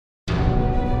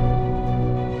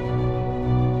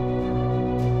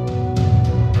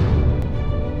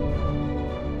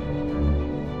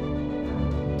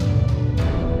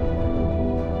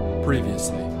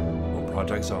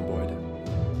Project Zomboid.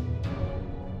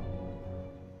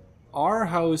 Our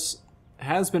house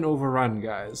has been overrun,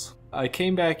 guys. I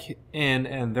came back in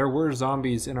and there were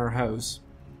zombies in our house.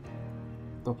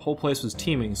 The whole place was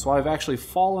teeming, so I've actually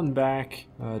fallen back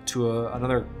to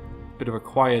another bit of a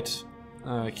quiet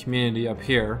community up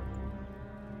here.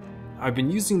 I've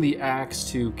been using the axe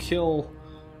to kill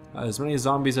as many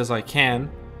zombies as I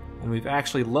can, and we've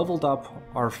actually leveled up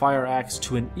our fire axe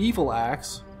to an evil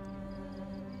axe.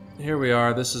 Here we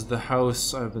are. This is the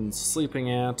house I've been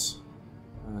sleeping at.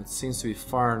 It seems to be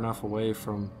far enough away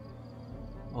from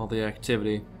all the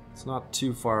activity. It's not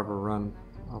too far of a run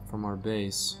up from our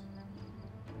base.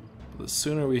 But the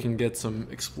sooner we can get some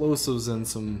explosives and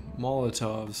some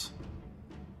Molotovs,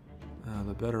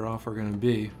 the better off we're going to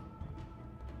be.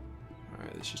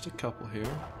 Alright, there's just a couple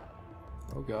here.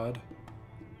 Oh god.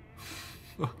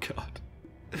 Oh god.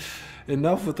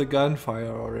 Enough with the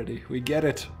gunfire already. We get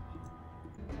it.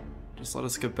 Just let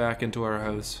us get back into our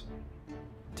house.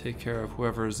 Take care of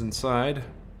whoever is inside.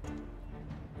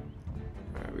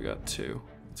 Alright, we got two.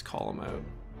 Let's call them out.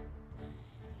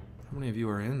 How many of you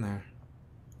are in there?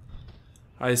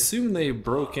 I assume they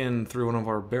broke in through one of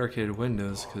our barricaded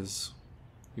windows, because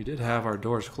we did have our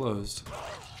doors closed.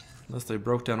 Unless they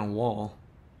broke down a wall.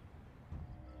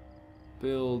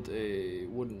 Build a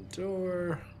wooden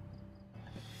door.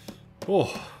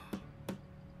 Oh,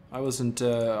 I wasn't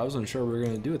sure we were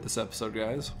gonna do it this episode,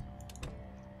 guys.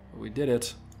 But we did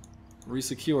it.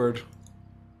 Resecured.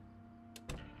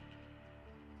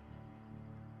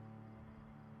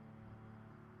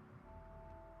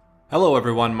 Hello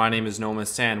everyone, my name is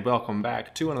Nomus and welcome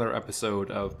back to another episode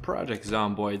of Project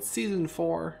Zomboid Season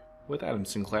 4 with Adam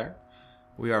Sinclair.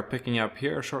 We are picking up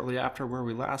here shortly after where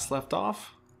we last left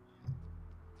off.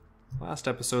 Last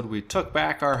episode we took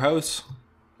back our house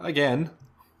again.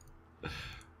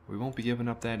 We won't be giving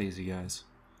up that easy, guys.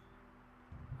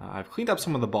 I've cleaned up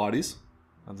some of the bodies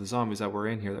of the zombies that were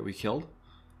in here that we killed.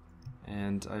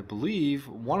 And I believe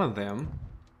one of them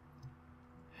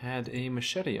had a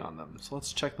machete on them. So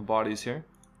let's check the bodies here.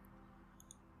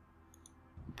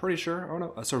 I'm pretty sure, oh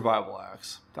no, a survival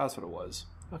axe. That's what it was.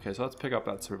 Okay, so let's pick up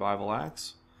that survival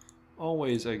axe.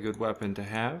 Always a good weapon to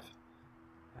have.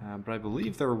 But I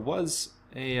believe there was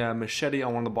a machete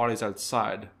on one of the bodies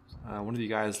outside. One of you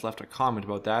guys left a comment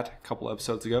about that a couple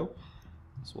episodes ago.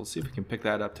 So we'll see if we can pick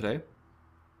that up today.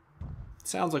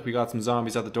 Sounds like we got some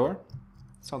zombies at the door.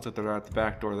 Sounds like they're at the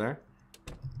back door there.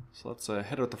 So let's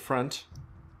head out the front.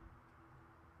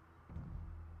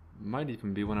 Might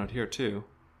even be one out here too.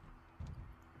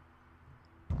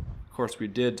 Of course we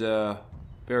did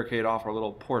barricade off our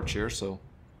little porch here, so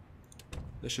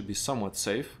this should be somewhat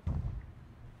safe.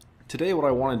 Today what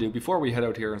I want to do, before we head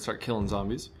out here and start killing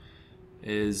zombies,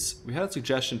 is we had a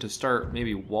suggestion to start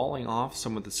maybe walling off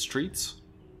some of the streets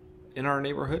in our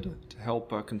neighborhood to help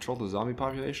control the zombie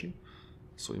population.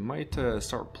 So we might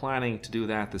start planning to do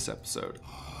that this episode.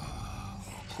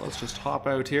 So let's just hop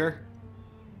out here.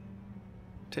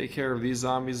 Take care of these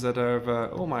zombies that have...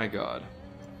 oh my god.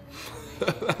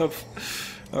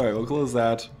 Alright, we'll close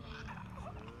that.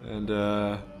 And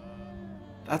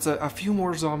that's a few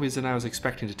more zombies than I was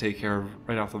expecting to take care of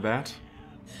right off the bat.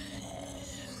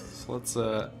 So let's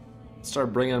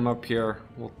start bringing them up here.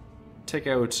 We'll take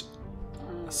out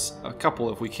a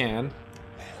couple if we can.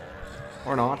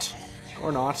 Or not.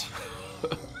 Or not.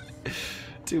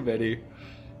 Too many.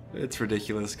 It's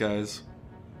ridiculous, guys.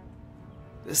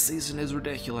 This season is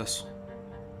ridiculous.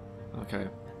 Okay.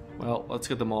 Well, let's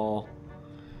get them all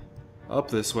up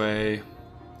this way.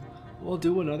 We'll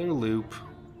do another loop.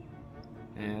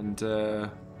 And, yeah,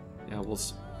 we'll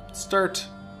start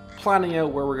planning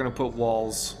out where we're going to put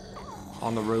walls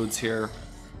on the roads here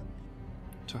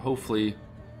to hopefully,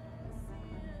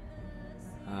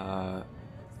 I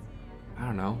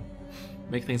don't know,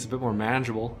 make things a bit more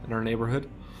manageable in our neighborhood.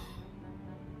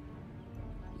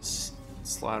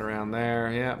 Slide around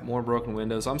there. Yeah, more broken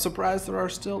windows. I'm surprised there are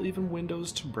still even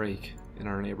windows to break in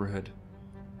our neighborhood.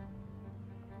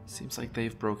 Seems like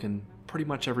they've broken pretty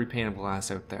much every pane of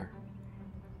glass out there.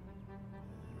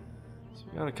 So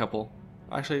we got a couple.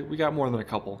 Actually, we got more than a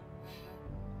couple.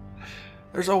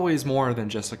 There's always more than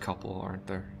just a couple, aren't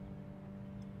there?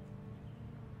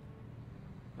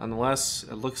 Nonetheless,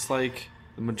 it looks like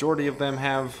the majority of them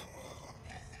have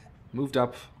moved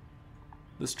up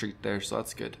the street there, so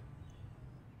that's good.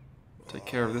 Take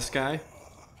care of this guy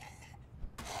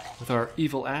with our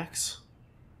evil axe,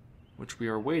 which we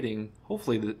are waiting.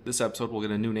 Hopefully this episode will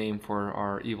get a new name for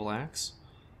our evil axe.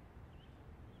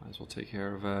 Might as well take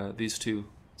care of these two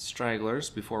stragglers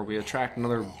before we attract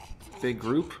another big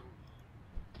group.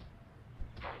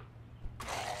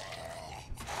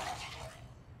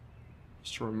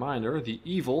 Just a reminder, the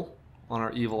evil on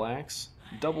our evil axe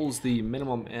doubles the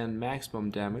minimum and maximum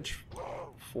damage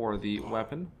for the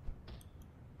weapon.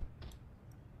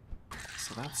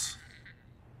 So that's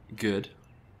good.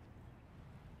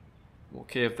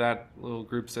 Okay, if that little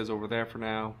group stays over there for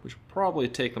now, we should probably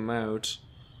take them out.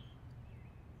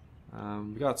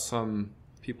 We got some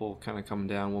people kind of coming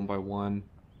down one by one.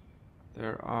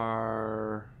 There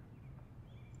are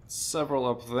several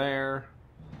up there.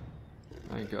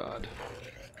 My god.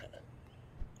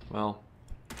 Well,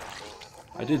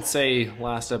 I did say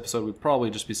last episode we'd probably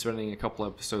just be spending a couple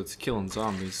episodes killing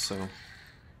zombies, so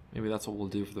maybe that's what we'll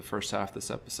do for the first half of this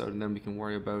episode, and then we can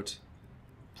worry about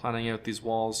planning out these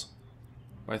walls.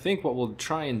 But I think what we'll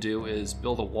try and do is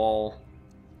build a wall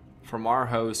from our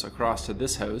house across to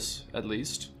this house, at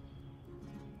least.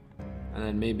 And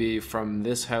then maybe from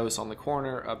this house on the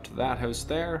corner up to that house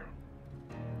there.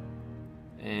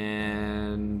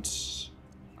 And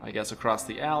I guess across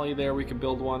the alley there we could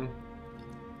build one.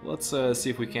 Let's see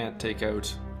if we can't take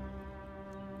out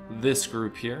this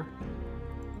group here.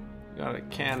 Got a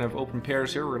can of open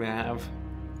pears here we're gonna have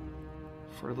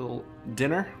for a little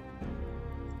dinner.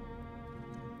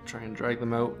 Try and drag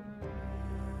them out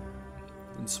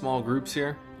in small groups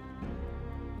here.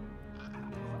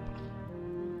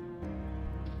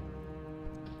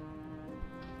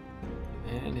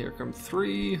 And here come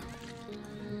 3.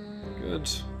 Good.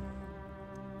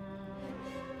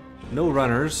 No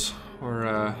runners,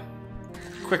 or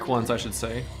quick ones I should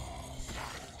say.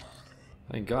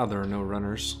 Thank God there are no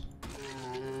runners.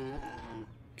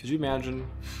 Could you imagine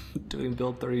doing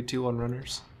build 32 on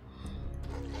runners?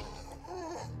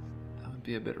 That would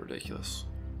be a bit ridiculous.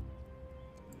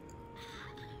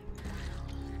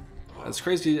 As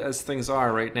crazy as things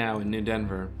are right now in New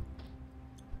Denver,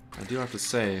 I do have to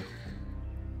say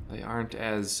they aren't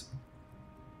as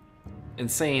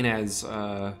insane as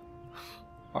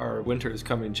our Winter is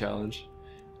Coming challenge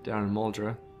down in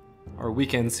Muldra, our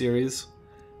weekend series.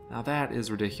 Now that is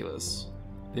ridiculous,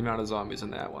 the amount of zombies in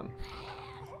that one.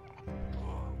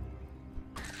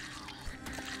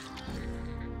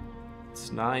 It's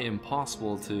nigh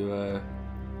impossible to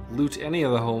loot any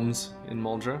of the homes in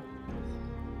Muldra.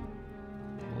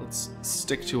 Let's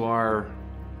stick to our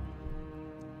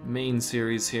main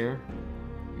series here.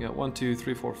 We got 1, 2,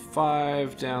 3, 4,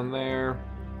 5 down there.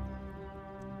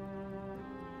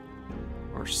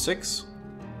 Or 6.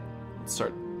 Let's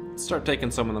start taking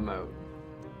some of them out.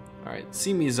 Alright,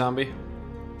 see me, zombie.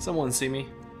 Someone see me.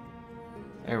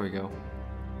 There we go.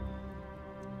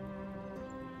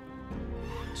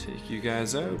 Take you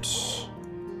guys out.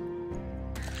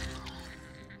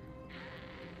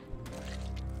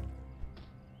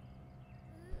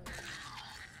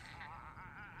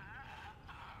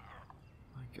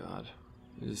 God,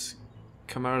 they just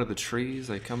come out of the trees,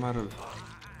 they come out of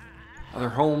other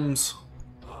homes.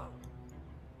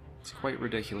 It's quite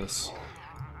ridiculous.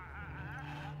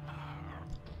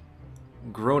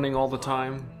 Groaning all the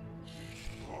time.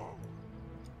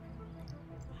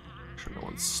 Make sure no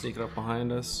one's sneaking up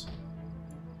behind us.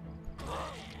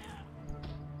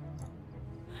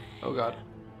 Oh god.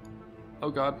 Oh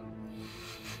god.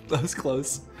 That was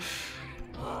close.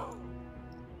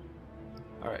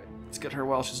 Alright. Let's get her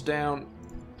while she's down.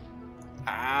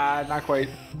 Ah, not quite.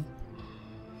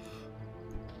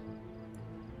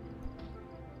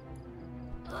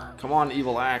 Come on,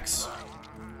 evil axe.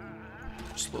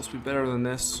 You're supposed to be better than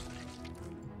this.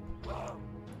 Oh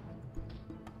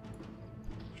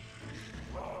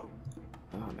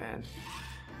man.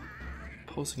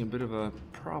 Posing a bit of a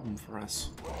problem for us.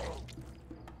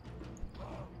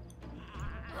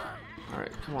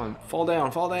 Alright, come on. Fall down,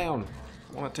 fall down.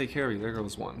 I want to take care of you. There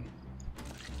goes one.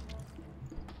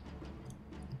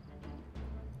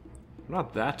 I'm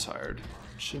not that tired.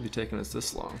 It shouldn't be taking us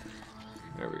this long.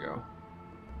 There we go.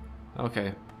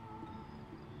 Okay.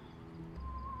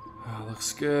 Oh,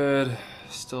 looks good.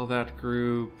 Still that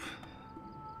group.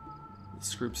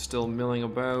 This group's still milling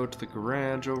about. The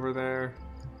garage over there.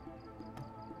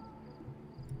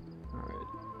 Alright.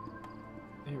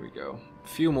 Here we go. A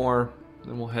few more.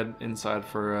 Then we'll head inside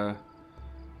for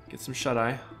get some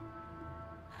shut-eye.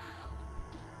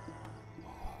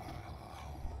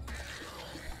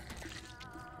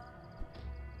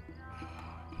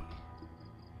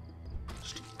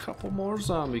 Just a couple more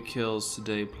zombie kills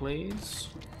today, please.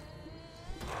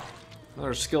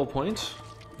 Another skill point.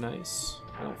 Nice.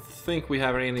 I don't think we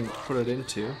have anything to put it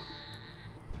into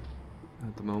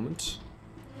at the moment.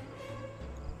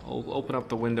 I'll open up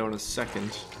the window in a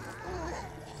second.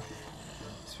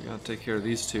 So we gotta take care of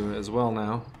these two as well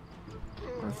now.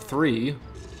 Or 3.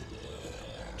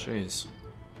 Jeez.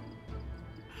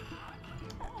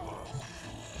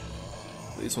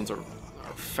 These ones are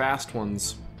fast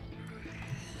ones.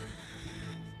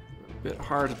 A bit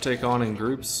hard to take on in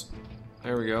groups.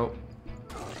 There we go.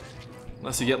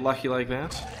 Unless you get lucky like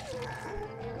that.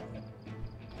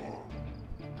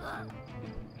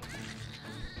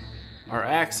 Our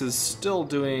axe is still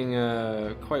doing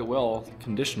quite well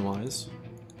condition-wise.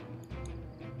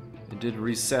 It did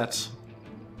reset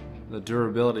the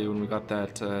durability when we got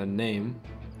that name.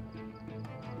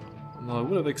 Although I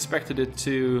would have expected it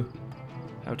to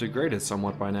have degraded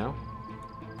somewhat by now.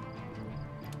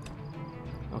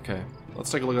 Okay, let's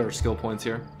take a look at our skill points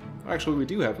here. Actually, we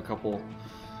do have a couple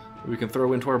we can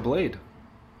throw into our blade.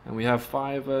 And we have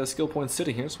 5 skill points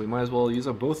sitting here, so we might as well use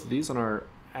up both of these on our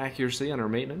accuracy and our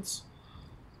maintenance,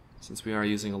 since we are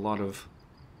using a lot of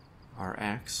our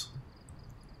axe.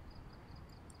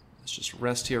 Let's just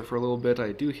rest here for a little bit.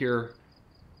 I do hear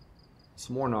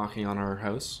some more knocking on our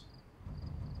house.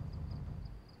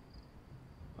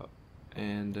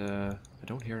 And I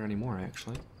don't hear it anymore,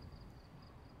 actually. Did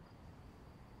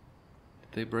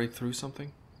they break through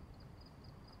something?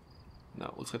 No,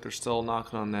 it looks like they're still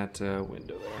knocking on that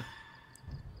window there.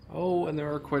 Oh, and there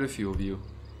are quite a few of you.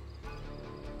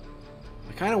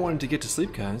 I kind of wanted to get to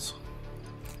sleep, guys.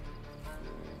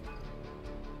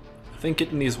 I think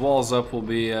getting these walls up will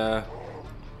be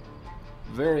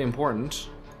very important.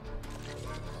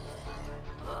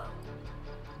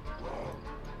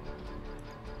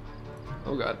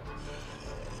 Oh god.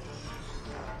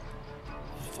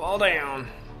 Fall down.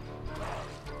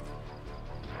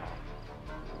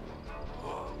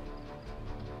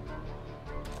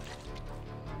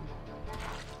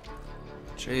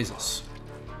 Jesus.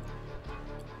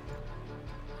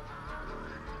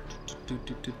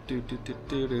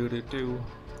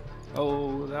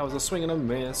 Oh, that was a swing and a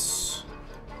miss.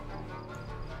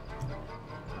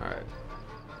 Alright.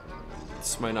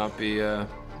 This might not be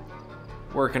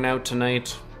working out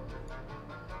tonight.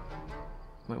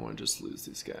 Might want to just lose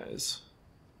these guys.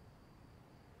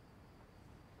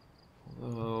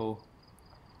 Although,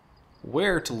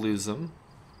 where to lose them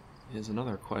is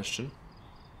another question.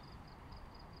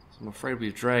 So I'm afraid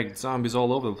we've dragged zombies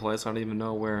all over the place. I don't even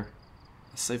know where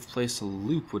a safe place to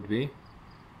loop would be.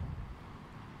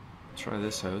 Try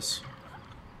this house.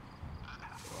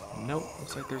 Nope,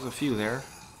 looks like there's a few there.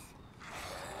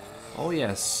 Oh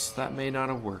yes, that may not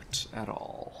have worked at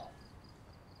all.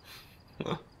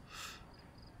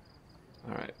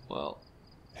 Alright, well.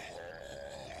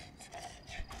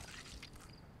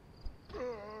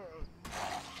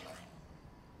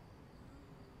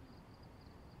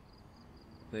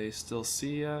 They still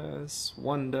see us.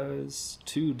 1 does,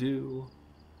 2 do.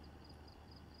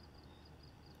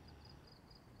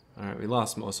 Alright, we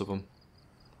lost most of them.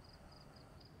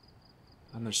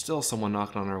 And there's still someone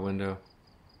knocking on our window.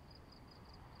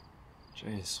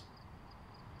 Jeez. Is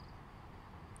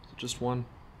it just 1?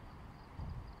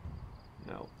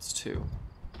 No, it's 2.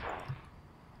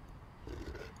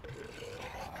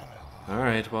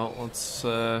 Alright, well, let's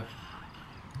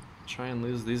try and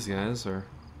lose these guys, or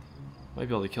might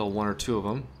be able to kill 1 or 2 of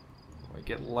them. If I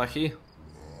get lucky.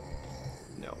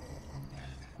 No.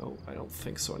 Oh, I don't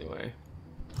think so anyway.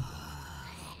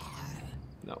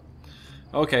 No.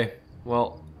 Okay,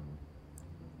 well,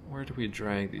 where do we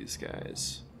drag these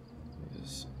guys?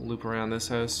 Just loop around this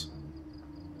house.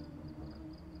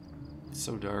 It's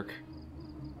so dark.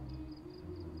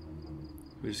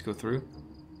 We just go through?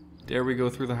 Dare we go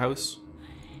through the house?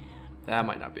 That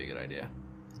might not be a good idea.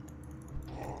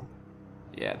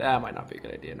 Yeah, that might not be a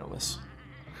good idea, Nomus.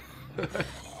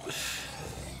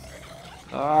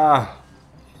 Ah!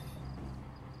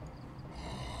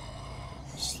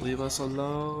 Just leave us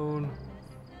alone.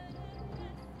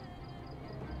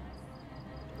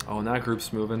 Oh, and that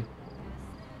group's moving.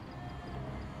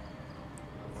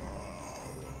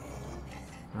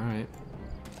 Alright.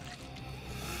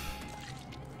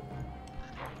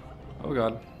 Oh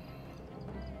god.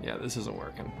 Yeah, this isn't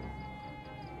working.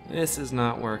 This is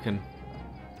not working.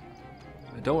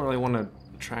 I don't really want to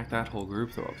track that whole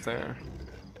group though up there.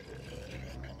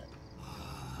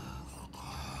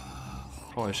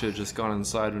 Probably should have just gone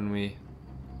inside when we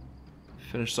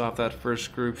finished off that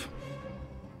first group.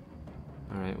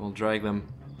 Alright, we'll drag them.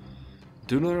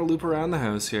 Do another loop around the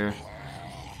house here.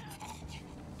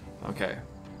 Okay.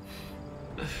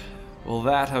 Will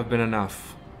that have been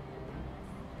enough?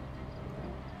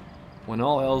 When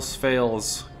all else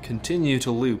fails, continue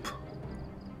to loop.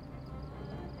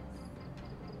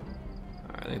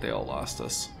 I think they all lost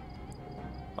us.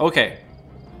 Okay.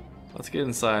 Let's get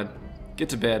inside. Get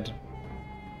to bed.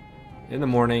 In the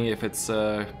morning, if it's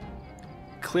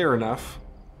clear enough,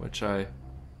 which I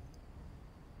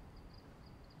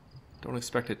don't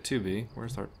expect it to be.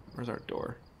 Where's our Where's our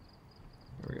door?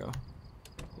 There we go.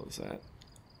 Close that.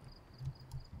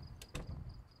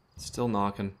 Still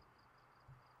knocking.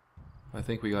 I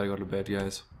think we gotta go to bed,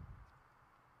 guys.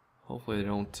 Hopefully they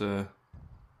don't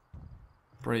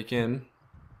break in.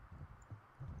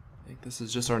 I think this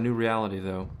is just our new reality,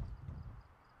 though.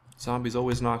 Zombies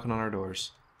always knocking on our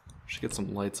doors. Should get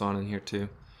some lights on in here, too.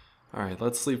 Alright,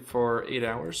 let's sleep for 8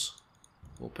 hours.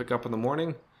 We'll pick up in the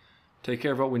morning, take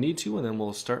care of what we need to, and then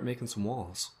we'll start making some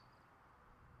walls.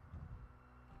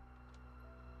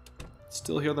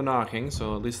 Still hear the knocking,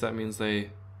 so at least that means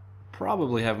they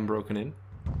probably haven't broken in.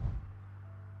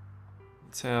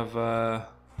 Let's have, I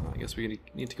guess we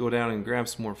need to go down and grab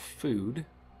some more food.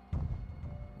 I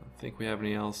don't think we have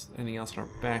anything else in our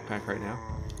backpack right now.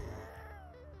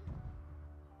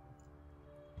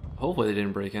 Hopefully they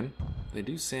didn't break in. They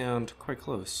do sound quite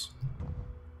close.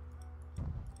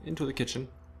 Into the kitchen,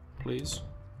 please.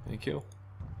 Thank you.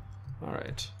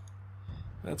 Alright.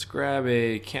 Let's grab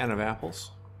a can of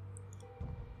apples.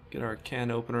 Get our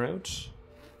can opener out.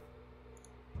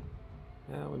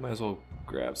 Yeah, we might as well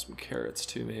grab some carrots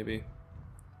too, maybe.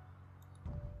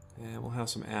 And we'll have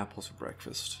some apples for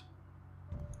breakfast.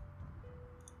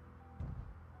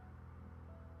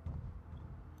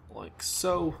 Like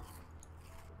so.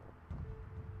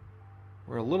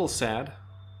 We're a little sad,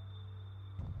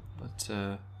 but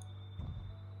I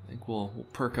think we'll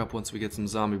perk up once we get some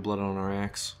zombie blood on our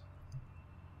axe.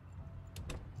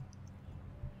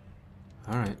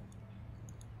 Alright.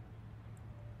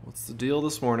 What's the deal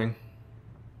this morning?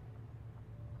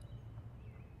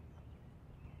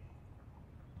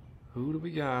 Who do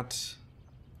we got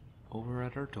over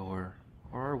at our door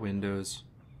or our windows?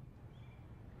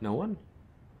 No one?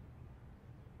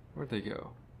 Where'd they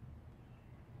go?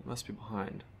 They must be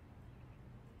behind.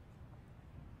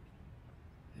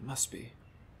 They must be.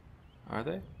 Are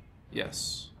they?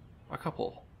 Yes. A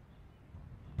couple.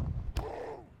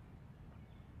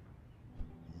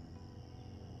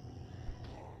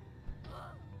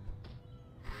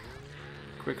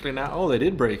 Quickly now. Oh, they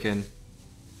did break in.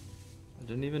 I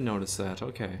didn't even notice that.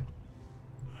 Okay.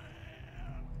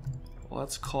 Well,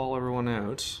 let's call everyone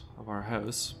out of our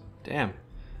house. Damn.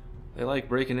 They like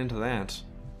breaking into that.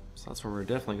 So that's where we're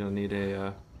definitely going to need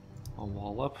a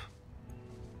wall up.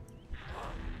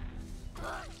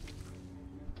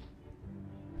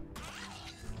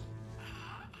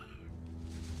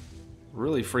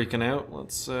 Really freaking out.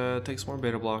 Let's take some more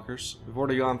beta blockers. We've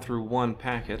already gone through one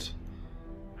packet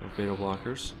of beta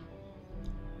blockers.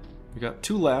 We got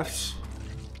 2 left.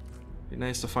 Be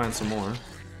nice to find some more.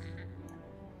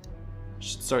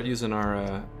 Should start using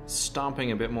our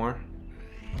stomping a bit more.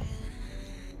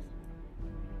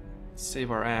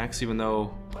 Save our axe, even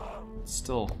though it's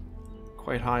still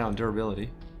quite high on durability.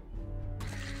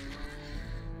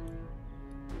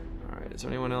 Alright, is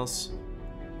there anyone else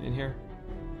in here?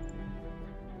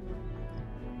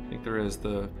 I think there is.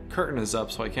 The curtain is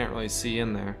up, so I can't really see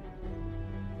in there.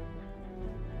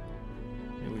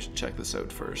 Maybe we should check this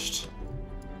out first.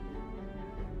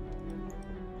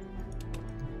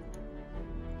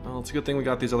 Well, it's a good thing we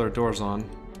got these other doors on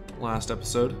last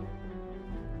episode.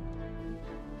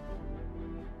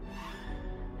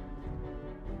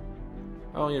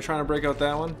 Oh, you're trying to break out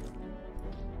that one?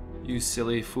 You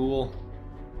silly fool.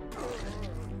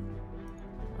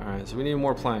 Alright, so we need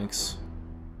more planks.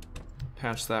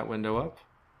 Patch that window up.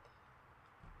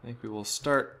 I think we will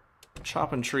start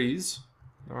chopping trees.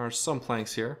 There are some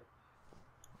planks here.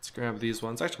 Let's grab these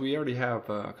ones. Actually, we already have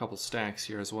a couple stacks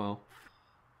here as well.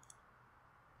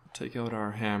 Take out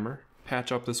our hammer.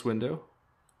 Patch up this window.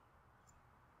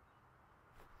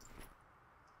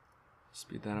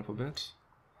 Speed that up a bit.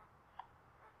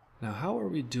 Now, how are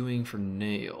we doing for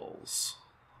nails?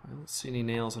 I don't see any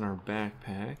nails in our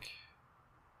backpack.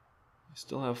 We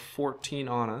still have 14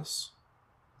 on us.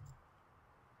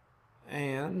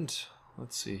 And,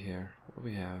 let's see here. What do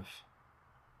we have?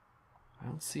 I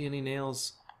don't see any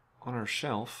nails on our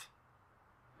shelf.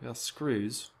 We got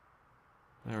screws.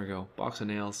 There we go. Box of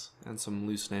nails and some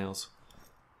loose nails.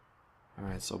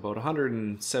 Alright, so about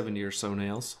 170 or so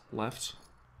nails left.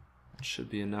 That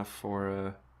should be enough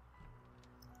for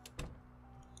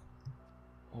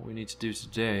what we need to do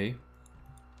today.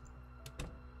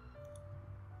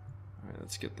 Alright,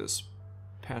 let's get this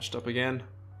patched up again.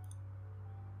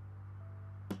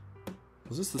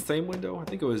 Was this the same window? I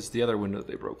think it was the other window that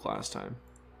they broke last time.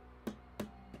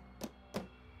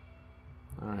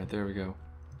 Alright, there we go.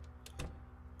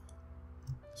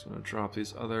 Just gonna drop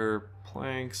these other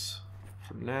planks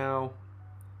for now.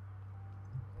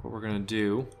 What we're gonna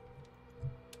do,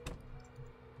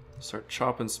 start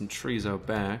chopping some trees out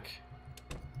back.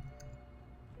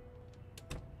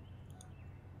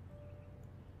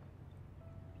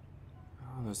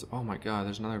 Oh my god,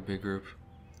 there's another big group.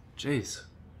 Jeez.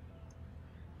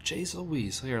 Jeez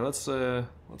Louise. Here, let's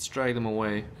drag them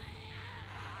away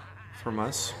from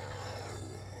us.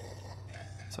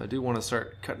 So I do want to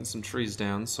start cutting some trees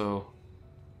down, so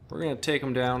we're going to take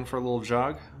them down for a little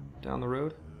jog down the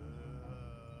road.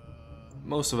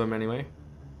 Most of them, anyway.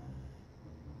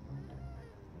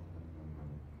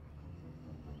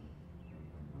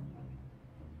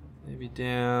 Maybe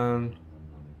down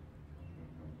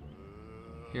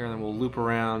here, and then we'll loop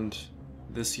around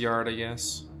this yard, I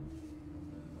guess.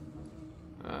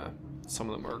 Some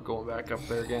of them are going back up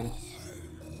there again.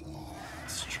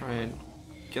 Let's try and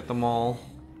get them all.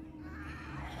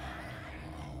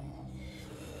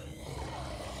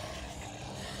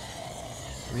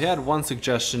 We had one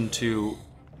suggestion to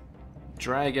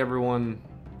drag everyone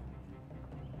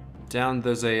down.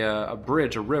 There's a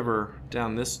bridge, a river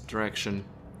down this direction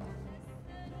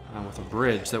with a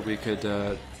bridge that we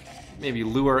could maybe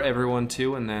lure everyone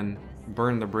to and then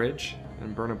burn the bridge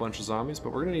and burn a bunch of zombies.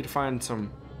 But we're gonna need to find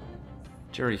some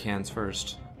jerry cans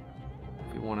first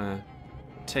if we want to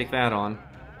take that on.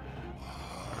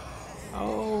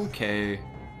 Okay,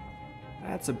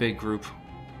 that's a big group.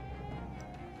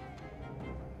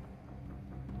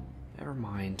 Never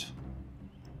mind.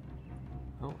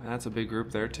 Oh, that's a big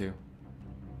group there too.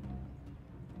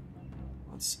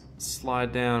 Let's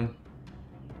slide down.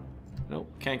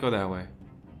 Nope, can't go that way.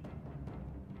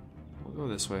 We'll go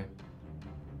this way.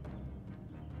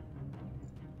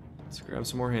 Let's grab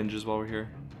some more hinges while we're here.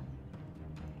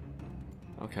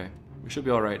 Okay, we should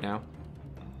be alright now.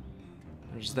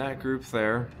 There's that group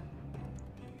there.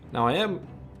 Now I am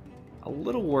a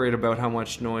little worried about how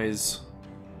much noise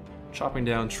chopping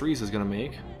down trees is going to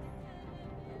make.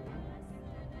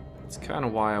 That's kind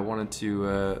of why I wanted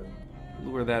to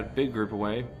lure that big group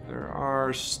away. There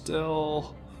are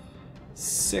still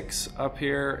 6 up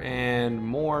here and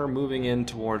more moving in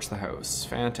towards the house.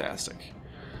 Fantastic.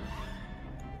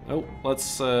 Oh,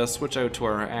 let's switch out to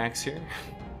our axe here.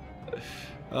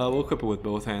 We'll equip it with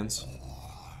both hands.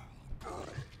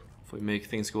 If we make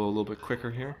things go a little bit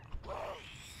quicker here.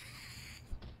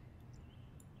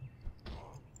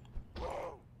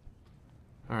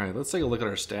 Alright, let's take a look at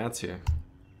our stats here.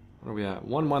 What are we at?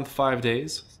 1 month, 5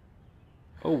 days.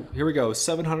 Oh, here we go.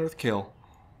 700th kill.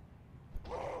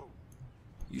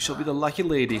 You shall be the lucky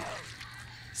lady.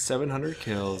 700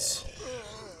 kills.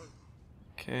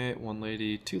 Okay, 1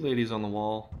 lady, 2 ladies on the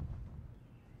wall.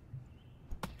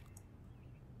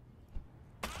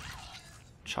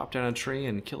 Chop down a tree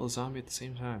and kill a zombie at the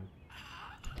same time.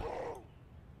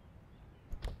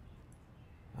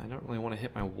 I don't really want to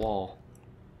hit my wall.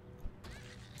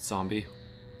 Zombie.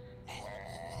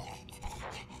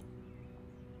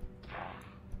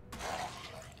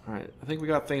 Alright, I think we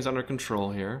got things under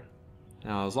control here.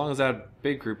 Now, as long as that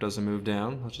big group doesn't move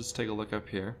down, let's just take a look up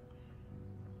here.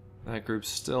 That group's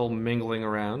still mingling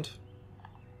around.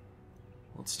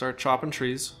 Let's start chopping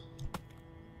trees.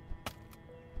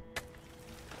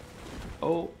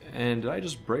 Oh, and did I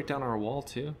just break down our wall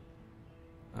too?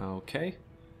 Okay.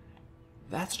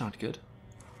 That's not good.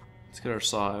 Let's get our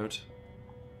saw out.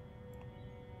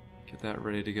 Get that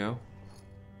ready to go.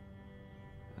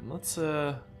 And let's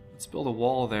build a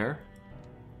wall there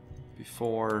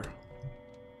before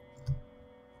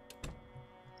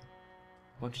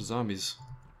a bunch of zombies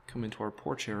come into our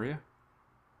porch area.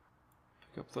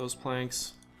 Pick up those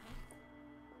planks.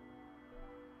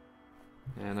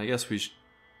 And I guess we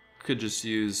could just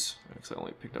use, actually I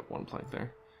only picked up 1 plank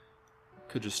there.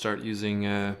 Could just start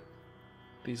using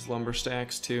these lumber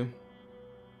stacks too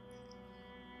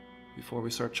before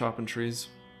we start chopping trees.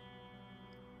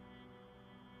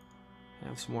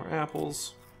 Have some more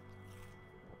apples.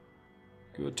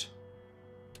 Good.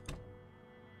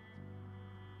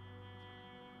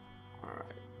 Alright.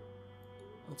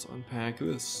 Let's unpack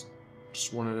this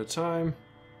just one at a time.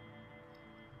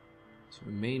 So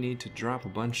we may need to drop a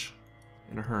bunch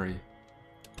in a hurry.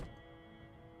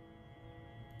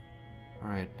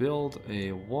 Alright, build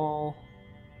a wall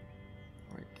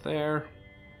right there.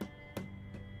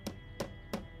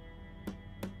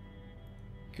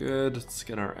 Good, let's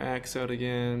get our axe out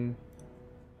again.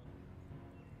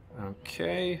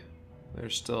 Okay, they're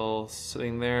still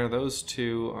sitting there. Those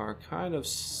 2 are kind of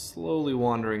slowly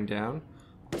wandering down.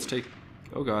 Let's take,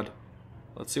 oh god.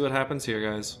 Let's see what happens here,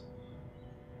 guys.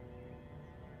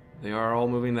 They are all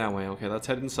moving that way. Okay, let's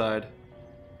head inside.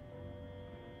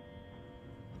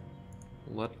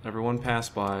 Let everyone pass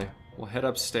by. We'll head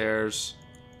upstairs.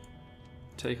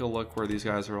 Take a look where these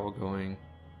guys are all going.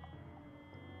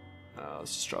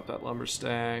 Let's just drop that lumber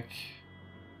stack.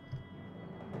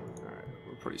 Alright,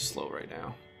 we're pretty slow right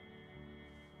now.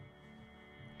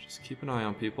 Just keep an eye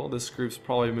on people. This group's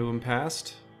probably moving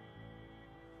past.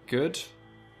 Good.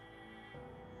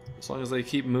 As long as they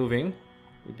keep moving,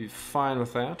 we'd be fine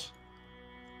with that.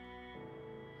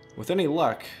 With any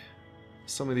luck,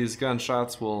 some of these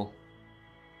gunshots will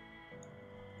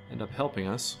end up helping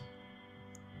us.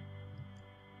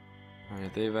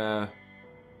 Alright, they've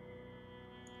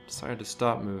decided to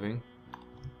stop moving.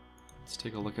 Let's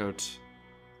take a look out.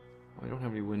 Oh, we don't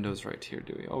have any windows right here,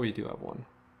 do we? Oh, we do have one.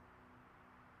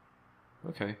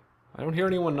 Okay. I don't hear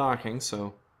anyone knocking,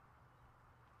 so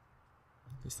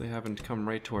I guess they haven't come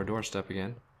right to our doorstep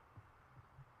again.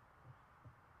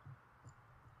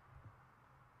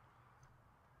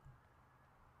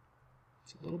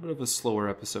 It's a little bit of a slower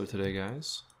episode today,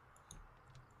 guys.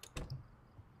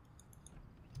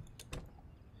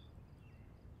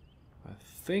 I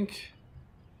think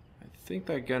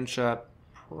that gunshot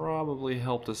probably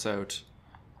helped us out.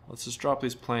 Let's just drop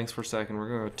these planks for a second. We're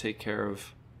going to take care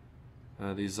of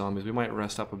these zombies. We might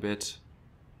rest up a bit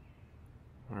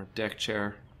on our deck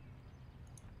chair.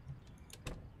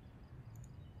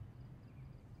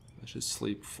 Let's just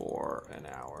sleep for an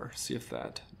hour. See if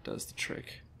that does the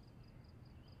trick.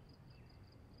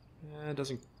 It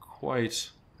doesn't quite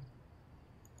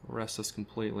rest us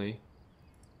completely.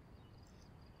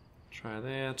 Try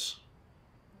that.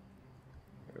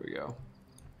 There we go.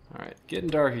 Alright,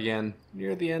 getting dark again.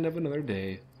 Near the end of another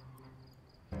day.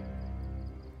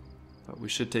 But we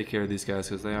should take care of these guys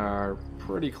because they are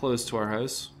pretty close to our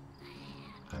house.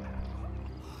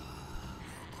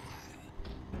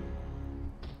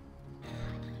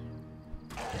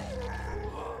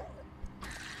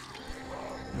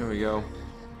 There we go.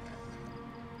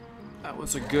 That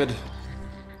was a good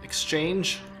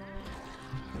exchange.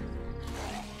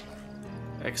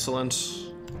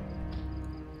 Excellent.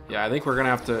 Yeah, I think we're gonna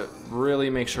have to really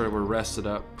make sure we're rested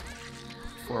up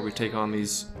before we take on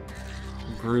these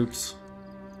groups.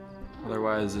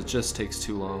 Otherwise, it just takes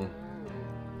too long.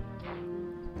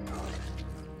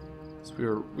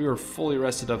 So we were fully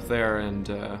rested up there and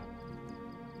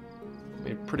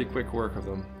made pretty quick work of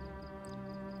them.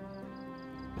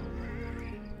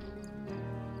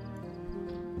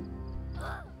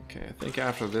 Okay, I think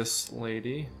after this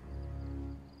lady,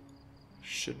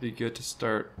 should be good to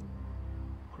start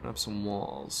putting up some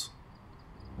walls.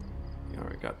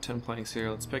 Alright, got 10 planks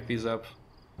here. Let's pick these up.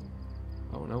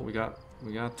 Oh no, we got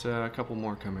a couple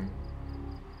more coming.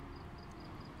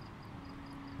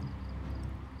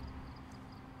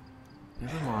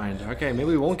 Never mind. Okay, maybe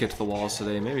we won't get to the walls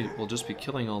today. Maybe we'll just be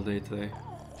killing all day today.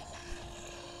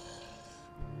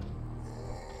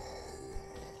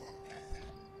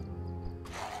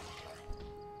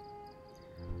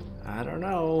 I don't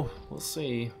know. We'll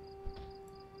see.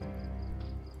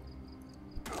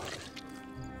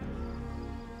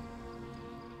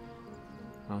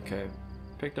 Okay.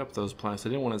 Picked up those planks. I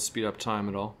didn't want to speed up time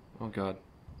at all. Oh god.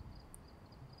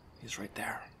 He's right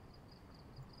there.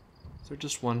 Is there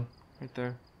just one right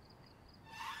there?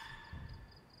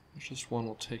 There's just one.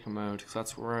 We'll take him out because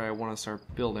that's where I want to start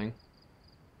building.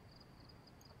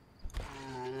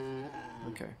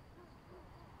 Okay.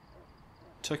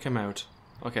 Took him out.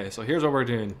 Okay, so here's what we're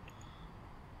doing.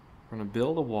 We're gonna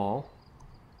build a wall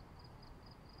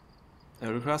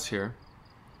out across here.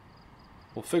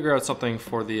 We'll figure out something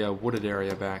for the wooded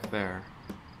area back there.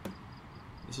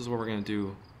 This is what we're gonna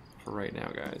do for right now,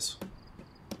 guys.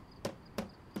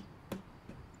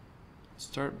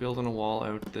 Start building a wall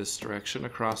out this direction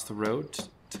across the road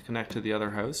to connect to the other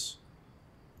house.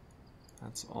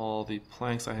 That's all the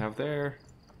planks I have there.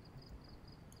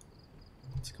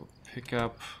 Let's go pick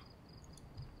up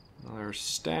another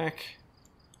stack.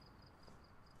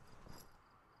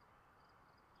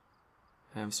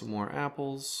 Have some more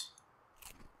apples.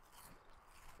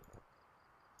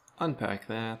 Unpack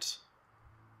that.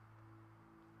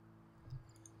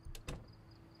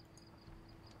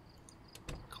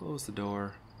 Close the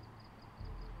door.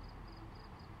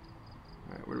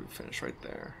 Alright, where do we finish? Right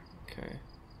there. Okay.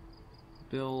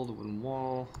 Build a wooden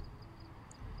wall.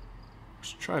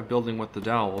 Let's try building with the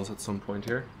dowels at some point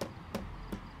here.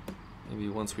 Maybe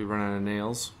once we run out of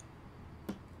nails.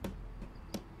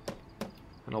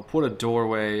 And I'll put a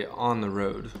doorway on the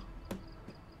road.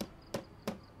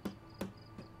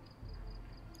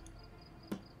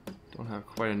 Don't have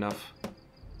quite enough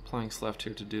planks left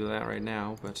here to do that right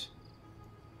now, but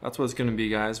that's what it's going to be,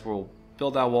 guys. We'll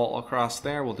build that wall across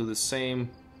there. We'll do the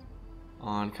same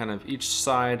on kind of each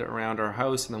side around our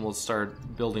house, and then we'll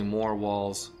start building more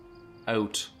walls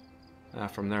out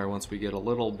from there once we get a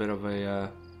little bit of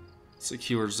a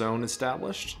secure zone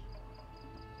established.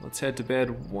 Let's head to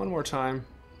bed one more time.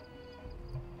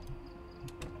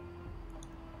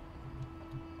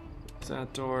 Close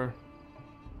that door.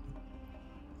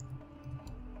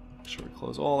 Make sure we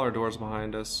close all our doors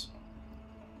behind us.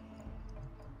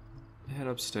 Head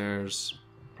upstairs.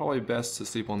 Probably best to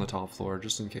sleep on the top floor,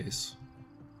 just in case.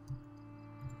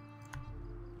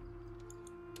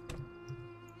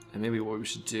 And maybe what we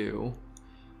should do...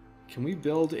 Can we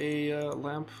build a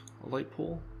light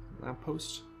pole? Lamp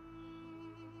post?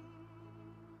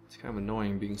 It's kind of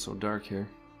annoying being so dark here.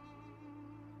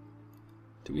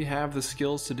 Do we have the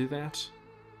skills to do that?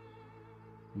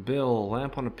 Bill,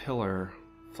 lamp on a pillar.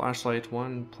 Flashlight,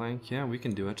 one plank. Yeah, we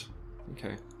can do it.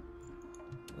 Okay.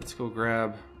 Let's go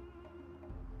grab...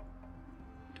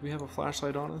 Do we have a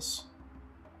flashlight on us?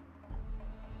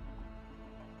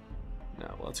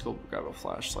 No, let's go grab a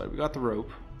flashlight. We got the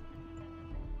rope.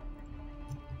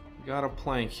 We got a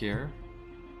plank here.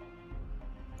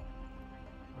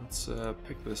 Let's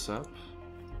pick this up.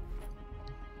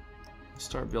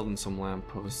 Start building some lamp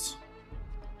posts.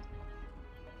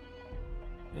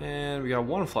 And we got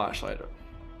one flashlight up.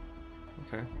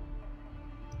 Okay.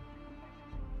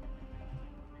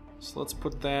 So let's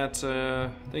put that,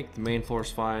 I think the main floor is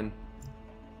fine.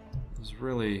 It was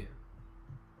really,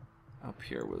 up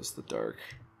here was the dark,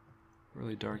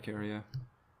 really dark area.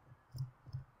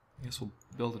 I guess we'll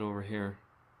build it over here.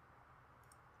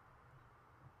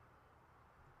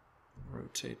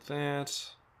 Rotate that.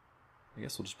 I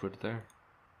guess we'll just put it there.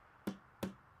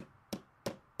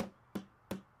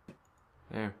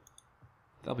 There.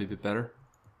 That'll be a bit better.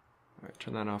 Alright,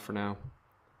 turn that off for now.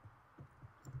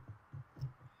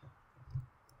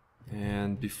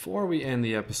 And before we end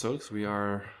the episode, because we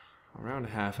are around a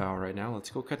half hour right now, let's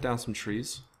go cut down some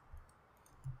trees.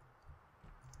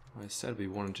 What I said we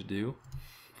wanted to do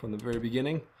from the very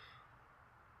beginning.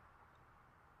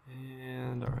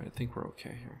 And alright, I think we're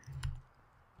okay here.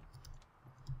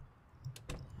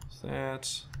 There's that.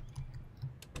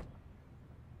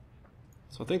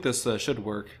 So I think this should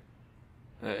work.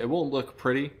 It won't look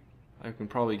pretty, I can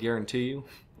probably guarantee you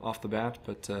off the bat,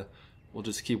 but we'll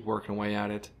just keep working away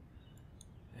at it.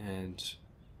 And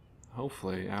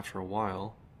hopefully, after a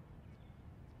while,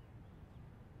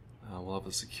 we'll have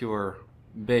a secure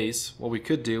base. What we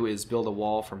could do is build a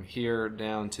wall from here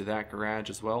down to that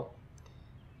garage as well.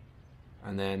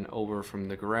 And then over from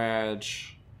the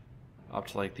garage up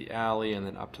to like the alley and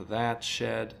then up to that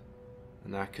shed.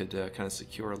 And that could kind of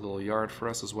secure a little yard for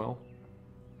us as well.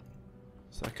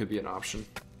 So that could be an option.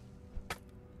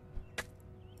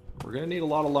 We're going to need a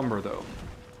lot of lumber though.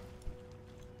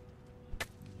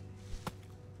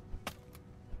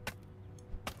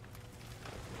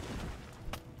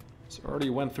 So I already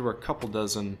went through a couple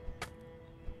dozen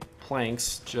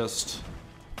planks just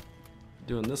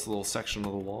doing this little section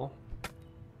of the wall.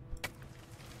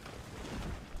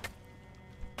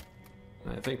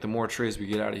 And I think the more trees we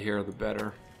get out of here, the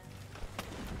better.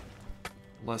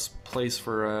 Less place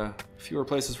for, fewer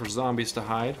places for zombies to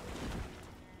hide.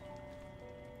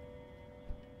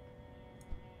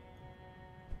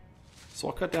 So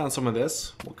I'll cut down some of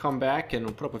this. We'll come back and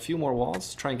we'll put up a few more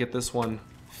walls. Try and get this one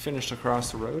finished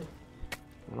across the road.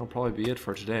 That'll probably be it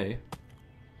for today.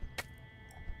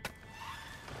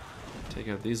 Take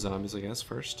out these zombies, I guess,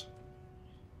 first.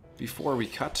 Before we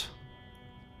cut.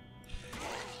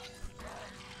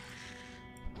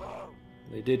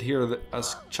 They did hear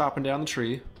us chopping down the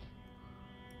tree.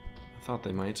 I thought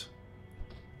they might.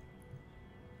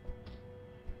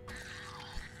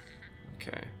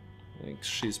 Okay. I think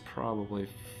she's probably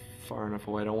far enough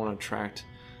away. I don't want to attract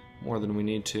more than we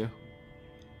need to.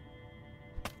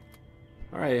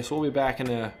 Alright, so we'll be back in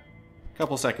a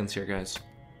couple seconds here, guys.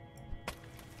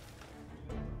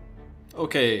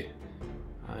 Okay.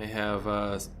 I have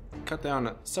cut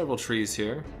down several trees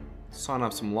here. Sawn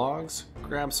up some logs,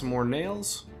 grab some more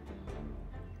nails.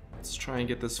 Let's try and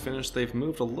get this finished. They've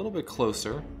moved a little bit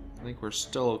closer. I think we're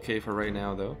still okay for right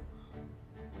now though.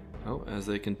 Oh, as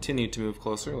they continue to move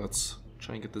closer, let's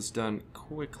try and get this done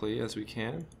quickly as we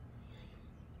can.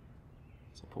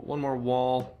 So put one more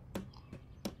wall.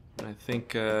 And I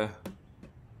think we'll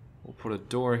put a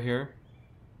door here.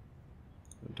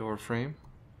 A door frame.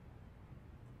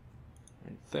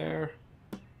 Right there.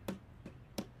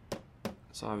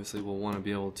 So obviously we'll want to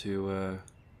be able to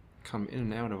come in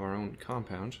and out of our own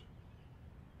compound.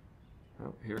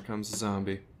 Oh, here comes a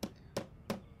zombie.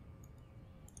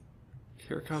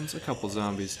 Here comes a couple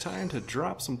zombies. Time to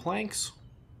drop some planks.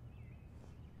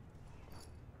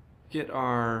 Get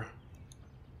our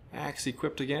axe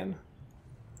equipped again.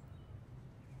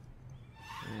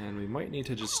 And we might need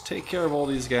to just take care of all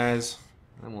these guys.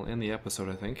 And we'll end the episode,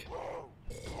 I think.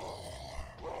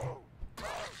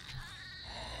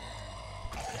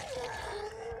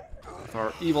 With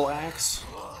our evil axe.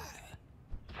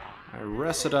 I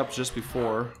rested up just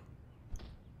before,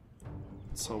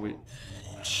 so we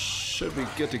should be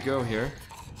good to go here.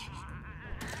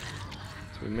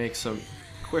 So we make some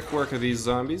quick work of these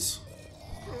zombies.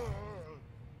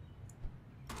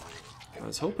 I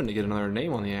was hoping to get another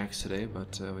name on the axe today,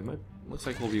 but we might. Looks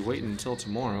like we'll be waiting until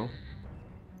tomorrow.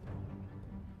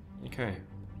 Okay.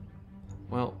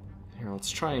 Well, here, let's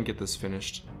try and get this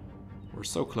finished. We're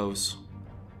so close.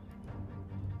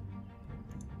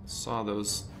 Saw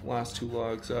those last 2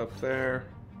 logs up there.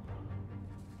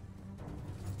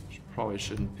 Probably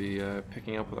shouldn't be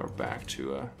picking up with our back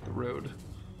to the road.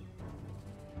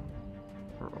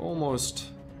 We're almost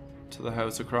to the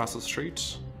house across the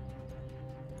street.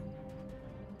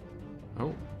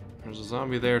 Oh, there's a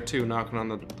zombie there too, knocking on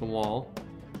the wall.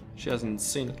 She hasn't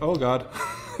seen it. Oh god,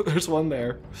 there's one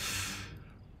there.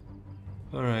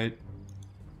 Alright.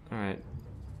 Alright.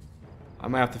 I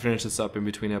might have to finish this up in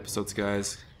between episodes,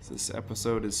 guys. This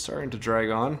episode is starting to drag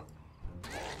on.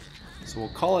 So we'll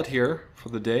call it here for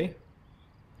the day.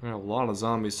 We have a lot of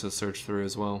zombies to search through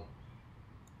as well.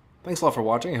 Thanks a lot for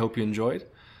watching. I hope you enjoyed.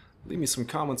 Leave me some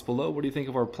comments below. What do you think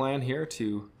of our plan here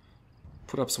to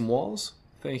put up some walls?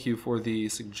 Thank you for the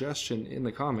suggestion in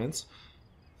the comments.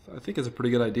 I think it's a pretty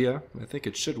good idea. I think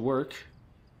it should work.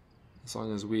 As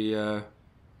long as we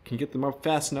can get them up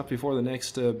fast enough before the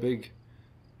next big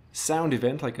sound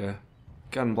event, like a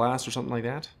gun blast or something like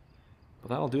that. But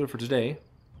that'll do it for today.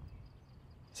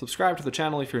 Subscribe to the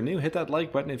channel if you're new. Hit that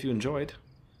like button if you enjoyed.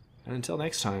 And until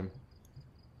next time,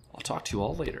 I'll talk to you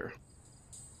all later.